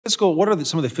What are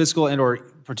some of the fiscal and or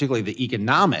particularly the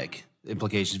economic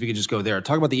implications? If you could just go there.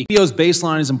 Talk about the CBO's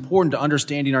baseline is important to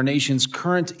understanding our nation's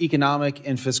current economic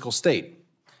and fiscal state.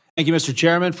 Thank you, Mr.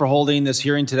 Chairman, for holding this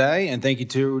hearing today, and thank you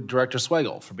to Director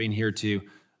Swagel for being here to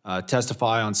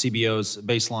testify on CBO's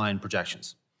baseline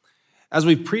projections. As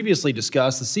we've previously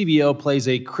discussed, the CBO plays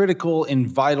a critical and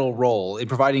vital role in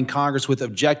providing Congress with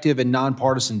objective and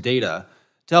nonpartisan data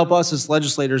to help us as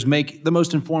legislators make the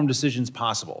most informed decisions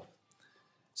possible.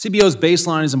 CBO's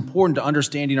baseline is important to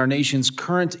understanding our nation's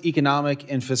current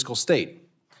economic and fiscal state,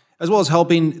 as well as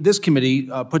helping this committee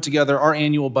put together our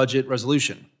annual budget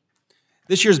resolution.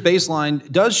 This year's baseline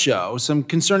does show some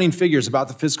concerning figures about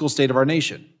the fiscal state of our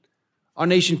nation. Our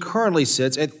nation currently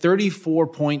sits at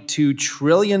 $34.2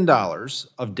 trillion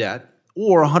of debt,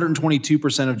 or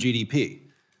 122% of GDP.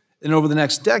 And over the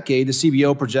next decade, the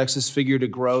CBO projects this figure to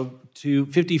grow to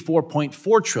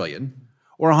 $54.4 trillion,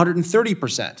 or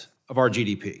 130% of our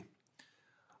GDP.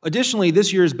 Additionally,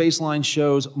 this year's baseline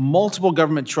shows multiple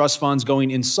government trust funds going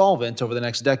insolvent over the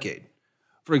next decade.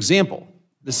 For example,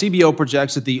 the CBO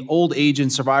projects that the Old Age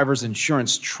and Survivors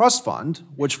Insurance Trust Fund,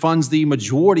 which funds the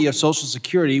majority of Social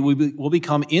Security, will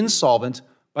become insolvent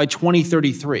by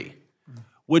 2033,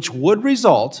 which would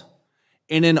result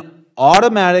in an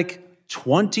automatic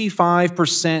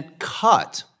 25%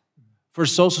 cut for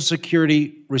Social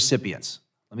Security recipients.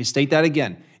 Let me state that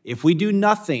again. If we do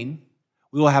nothing,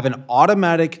 we will have an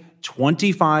automatic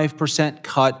 25%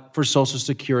 cut for Social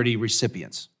Security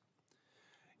recipients.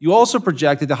 You also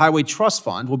project that the Highway Trust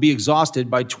Fund will be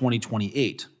exhausted by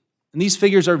 2028. And these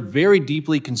figures are very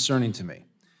deeply concerning to me.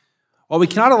 While we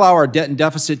cannot allow our debt and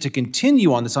deficit to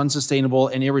continue on this unsustainable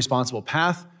and irresponsible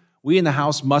path, we in the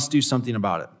House must do something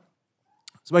about it.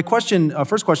 So my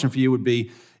first question for you would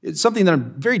be, it's something that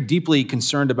I'm very deeply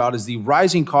concerned about is the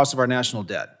rising cost of our national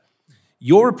debt.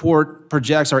 Your report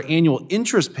projects our annual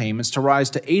interest payments to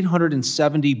rise to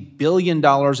 $870 billion in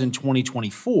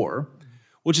 2024,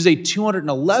 which is a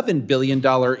 $211 billion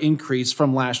increase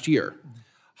from last year.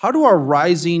 How do our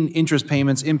rising interest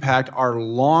payments impact our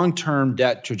long-term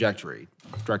debt trajectory?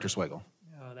 Director Swagel.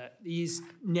 These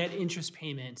net interest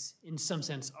payments, in some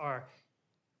sense, are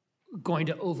going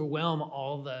to overwhelm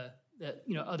all the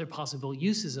other possible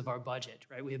uses of our budget,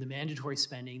 right? We have the mandatory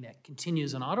spending that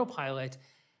continues on autopilot,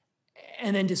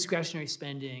 and then discretionary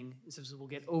spending will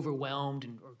get overwhelmed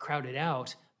or crowded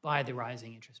out by the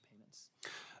rising interest payments.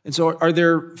 And so what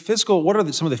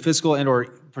are some of the fiscal and or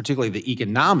particularly the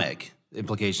economic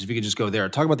implications? If you could just go there.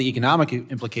 Talk about the economic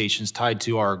implications tied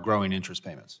to our growing interest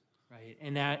payments. Right,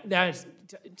 and that's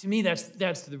to me,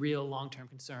 that's the real long-term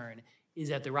concern, is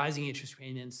that the rising interest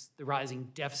payments, the rising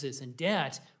deficits and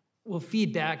debt will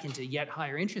feed back into yet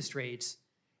higher interest rates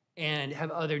and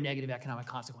have other negative economic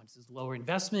consequences: lower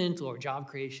investment, lower job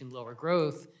creation, lower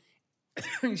growth,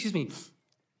 excuse me,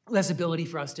 less ability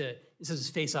for us to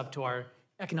face up to our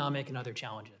economic and other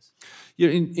challenges. Yeah,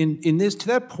 to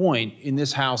that point, in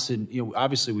this House, and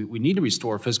obviously we need to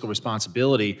restore fiscal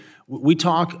responsibility. We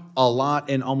talk a lot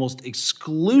and almost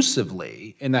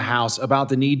exclusively in the House about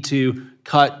the need to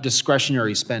cut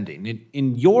discretionary spending.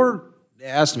 In your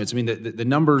estimates, I mean, the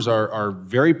numbers are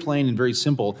very plain and very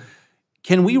simple.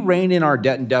 Can we rein in our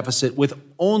debt and deficit with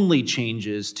only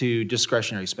changes to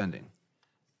discretionary spending?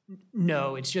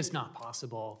 No, it's just not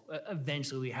possible.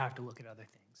 Eventually, we have to look at other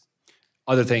things.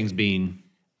 Other things being?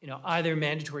 Either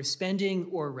mandatory spending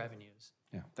or revenues.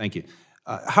 Yeah, thank you.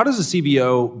 How does the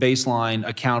CBO baseline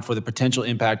account for the potential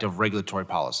impact of regulatory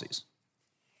policies?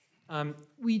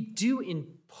 We do in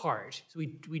part. So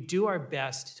we do our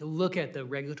best to look at the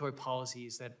regulatory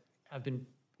policies that have been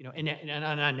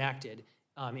enacted,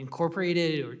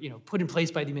 incorporated or put in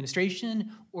place by the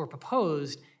administration or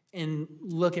proposed, and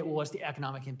look at what's the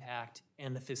economic impact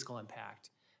and the fiscal impact.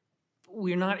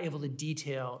 We're not able to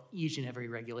detail each and every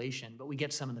regulation, but we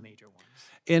get some of the major ones.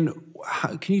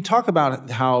 And can you talk about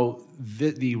how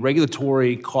the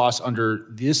regulatory costs under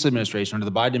this administration, under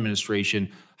the Biden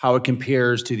administration, how it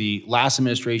compares to the last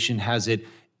administration? Has it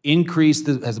increased,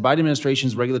 has the Biden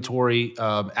administration's regulatory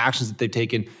actions that they've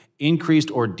taken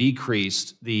increased or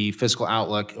decreased the fiscal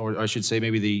outlook, or I should say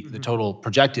maybe the total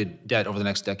projected debt over the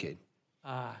next decade?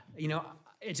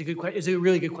 It's a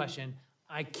really good question.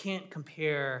 I can't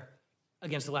compare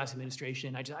against the last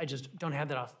administration. I just don't have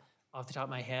that off the top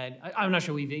of my head. I'm not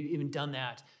sure we've even done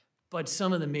that. but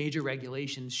some of the major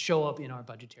regulations show up in our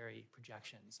budgetary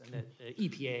projections, and the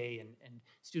EPA and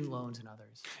student loans and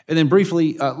others. And then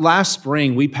briefly, last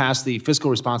spring, we passed the Fiscal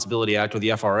Responsibility Act, or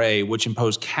the FRA, which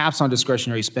imposed caps on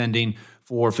discretionary spending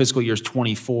for fiscal years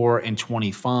 24 and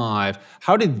 25.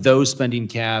 How did those spending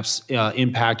caps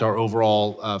impact our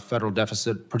overall federal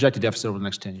deficit, projected deficit over the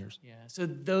next 10 years? Yeah, so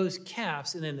those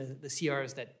caps and then the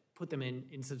CRs that put them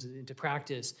into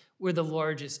practice were the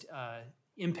largest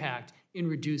impact in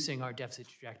reducing our deficit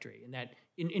trajectory. And that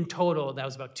in total, that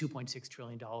was about $2.6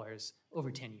 trillion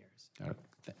over 10 years.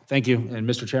 Thank you. And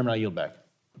Mr. Chairman, I yield back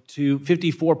to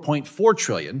 $54.4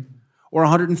 trillion, or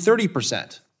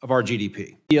 130% of our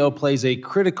GDP. CBO plays a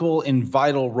critical and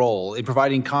vital role in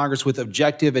providing Congress with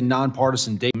objective and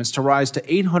nonpartisan data to rise to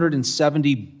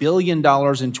 $870 billion in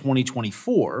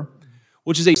 2024,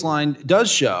 which is a baseline,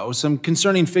 does show some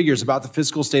concerning figures about the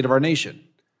fiscal state of our nation.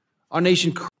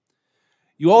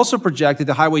 You also project that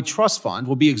the Highway Trust Fund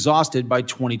will be exhausted by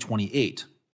 2028.